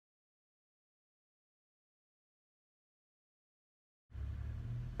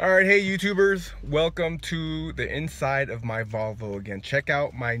Alright, hey YouTubers, welcome to the inside of my Volvo again. Check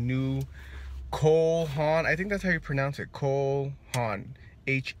out my new Haan. I think that's how you pronounce it. Haan.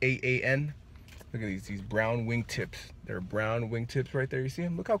 H-A-A-N. Look at these brown wingtips. They're brown wingtips right there. You see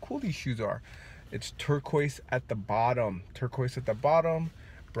them? Look how cool these shoes are. It's turquoise at the bottom. Turquoise at the bottom.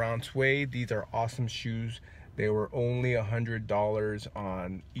 Brown suede. These are awesome shoes. They were only $100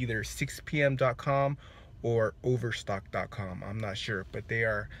 on either 6pm.com or overstock.com. I'm not sure, but they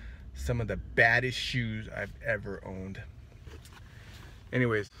are some of the baddest shoes I've ever owned.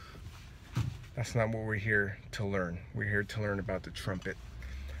 Anyways, that's not what we're here to learn. We're here to learn about the trumpet.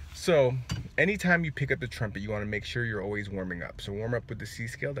 So anytime you pick up the trumpet, you want to make sure you're always warming up. So warm up with the C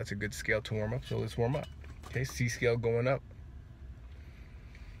scale. That's a good scale to warm up. So let's warm up. Okay, C scale going up.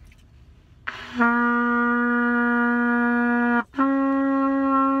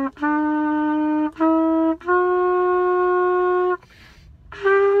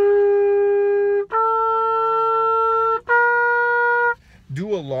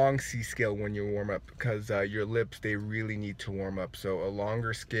 Do a long C scale when you warm up because your lips, they really need to warm up. So a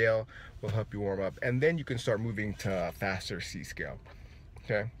longer scale will help you warm up, and then you can start moving to a faster C scale.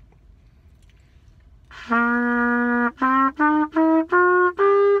 Okay.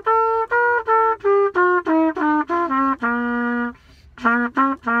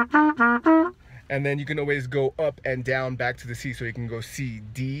 And then you can always go up and down back to the C, so you can go C,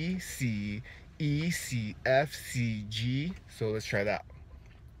 D, C, E, C, F, C, G. So let's try that.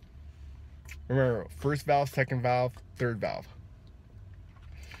 Remember, first valve, second valve, third valve.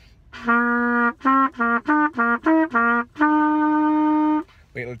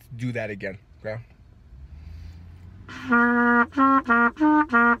 Wait, let's do that again. Okay.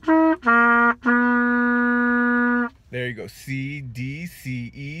 There you go. C, D, C,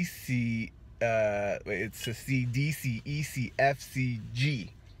 E, C. It's a C, D, C, E, C, F, C,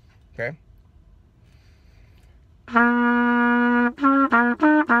 G. Okay.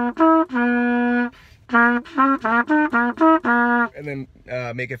 And then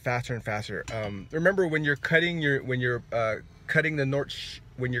make it faster and faster. Remember, when you're cutting cutting the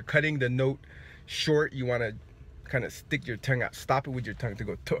note short, you want to kind of stick your tongue out. Stop it with your tongue to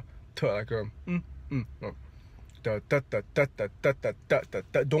go like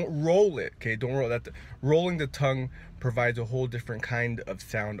Don't roll it, okay? Don't roll that. Rolling the tongue provides a whole different kind of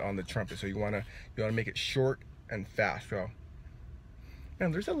sound on the trumpet. So you wanna make it short and fast. So,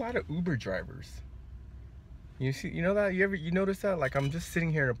 man, there's a lot of Uber drivers. You know that? You notice that? Like, I'm just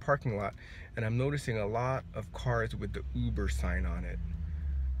sitting here in a parking lot and I'm noticing a lot of cars with the Uber sign on it.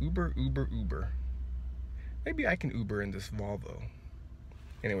 Uber, Uber, Uber. Maybe I can Uber in this Volvo.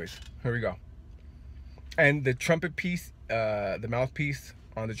 Anyways, here we go. And the trumpet piece, the mouthpiece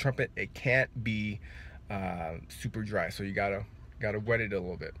on the trumpet, it can't be super dry. So you gotta wet it a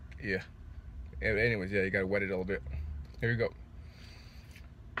little bit. Yeah. Anyways, yeah, you gotta wet it a little bit. Here we go.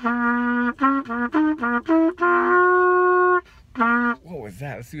 What was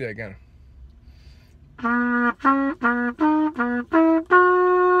that? Let's do that again.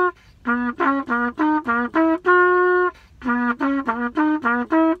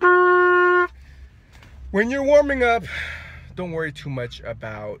 When you're warming up, don't worry too much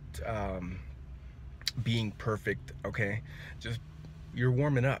about being perfect, okay? Just, you're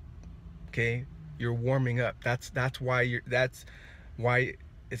warming up, okay? You're warming up. That's why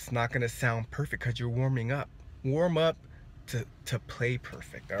it's not gonna sound perfect, because you're warming up. Warm up to play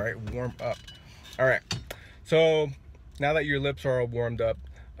perfect. All right, warm up. All right, so now that your lips are all warmed up,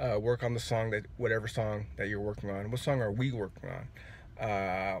 work on the song, whatever song that you're working on. What song are we working on?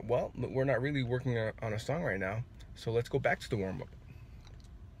 Well, we're not really working on a song right now, so let's go back to the warm-up.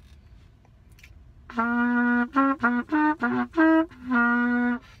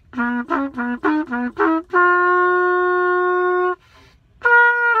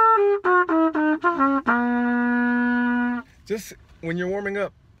 Just when you're warming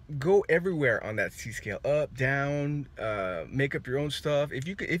up, go everywhere on that C scale, up, down, make up your own stuff. If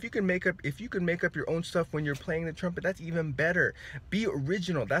you can make up your own stuff when you're playing the trumpet, that's even better. Be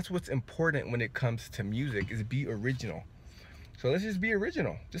original. That's what's important when it comes to music, is be original. So let's just be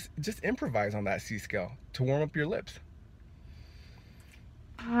original. Just improvise on that C scale to warm up your lips.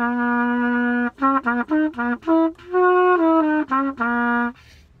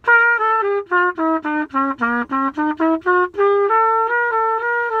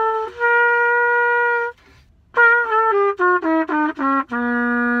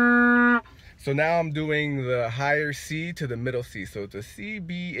 So now I'm doing the higher C to the middle C. So it's a C,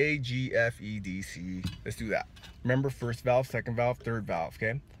 B, A, G, F, E, D, C. Let's do that. Remember, first valve, second valve, third valve,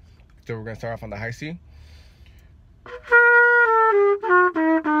 okay? So we're gonna start off on the high C.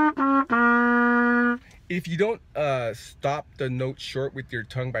 If you don't stop the note short with your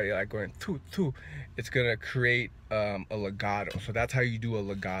tongue by like going tu tu, it's gonna create a legato. So that's how you do a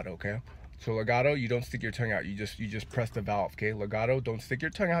legato, okay? So legato, you don't stick your tongue out. You just press the valve, okay? Legato, don't stick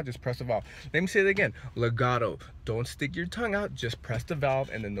your tongue out, just press the valve. Let me say it again. Legato, don't stick your tongue out, just press the valve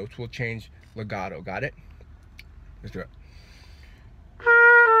and the notes will change. Legato, got it? Let's do it.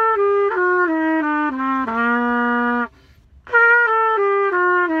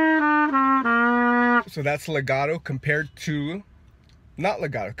 So that's legato compared to, not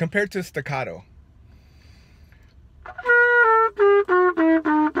legato, compared to staccato.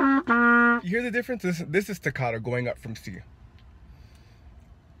 You hear the difference? This is staccato going up from C.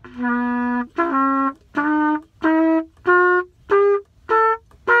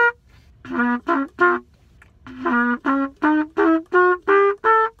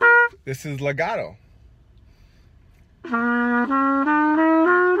 This is legato.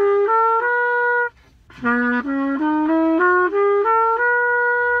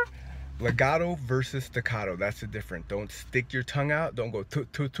 Legato versus staccato, that's the difference. Don't stick your tongue out, don't go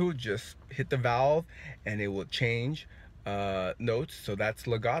toot toot toot, just hit the valve and it will change notes. So that's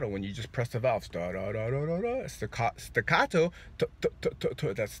legato, when you just press the valve. Staccato,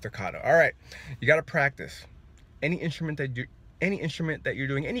 that's staccato. All right, you got to practice. Any instrument that you're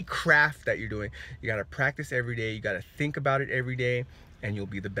doing, any craft that you're doing, you got to practice every day. You got to think about it every day, and you'll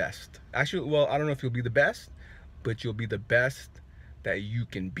be the best. Actually, well, I don't know if you'll be the best, but you'll be the best that you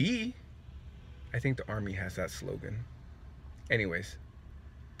can be. I think the Army has that slogan. Anyways,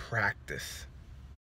 practice.